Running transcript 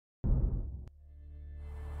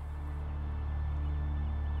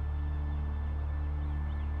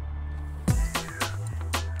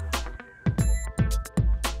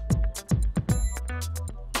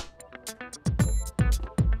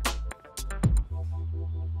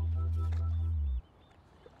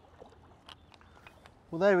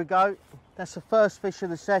Well, there we go. That's the first fish of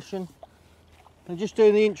the session. I'm just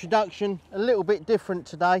doing the introduction a little bit different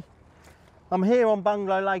today. I'm here on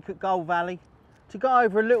Bungalow Lake at Gold Valley to go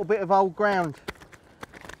over a little bit of old ground.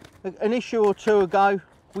 An issue or two ago,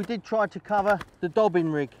 we did try to cover the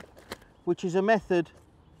Dobbing rig, which is a method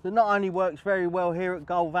that not only works very well here at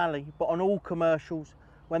Gold Valley, but on all commercials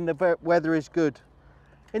when the weather is good.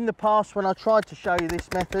 In the past, when I tried to show you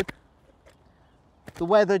this method, the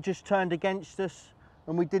weather just turned against us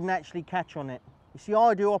and we didn't actually catch on it. It's the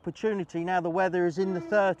ideal opportunity now the weather is in the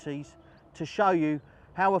 30s to show you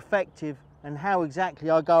how effective and how exactly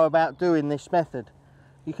I go about doing this method.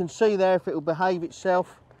 You can see there if it will behave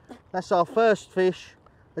itself. That's our first fish,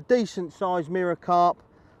 a decent sized mirror carp.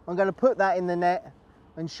 I'm going to put that in the net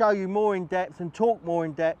and show you more in depth and talk more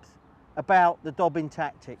in depth about the Dobbing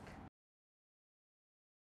tactic.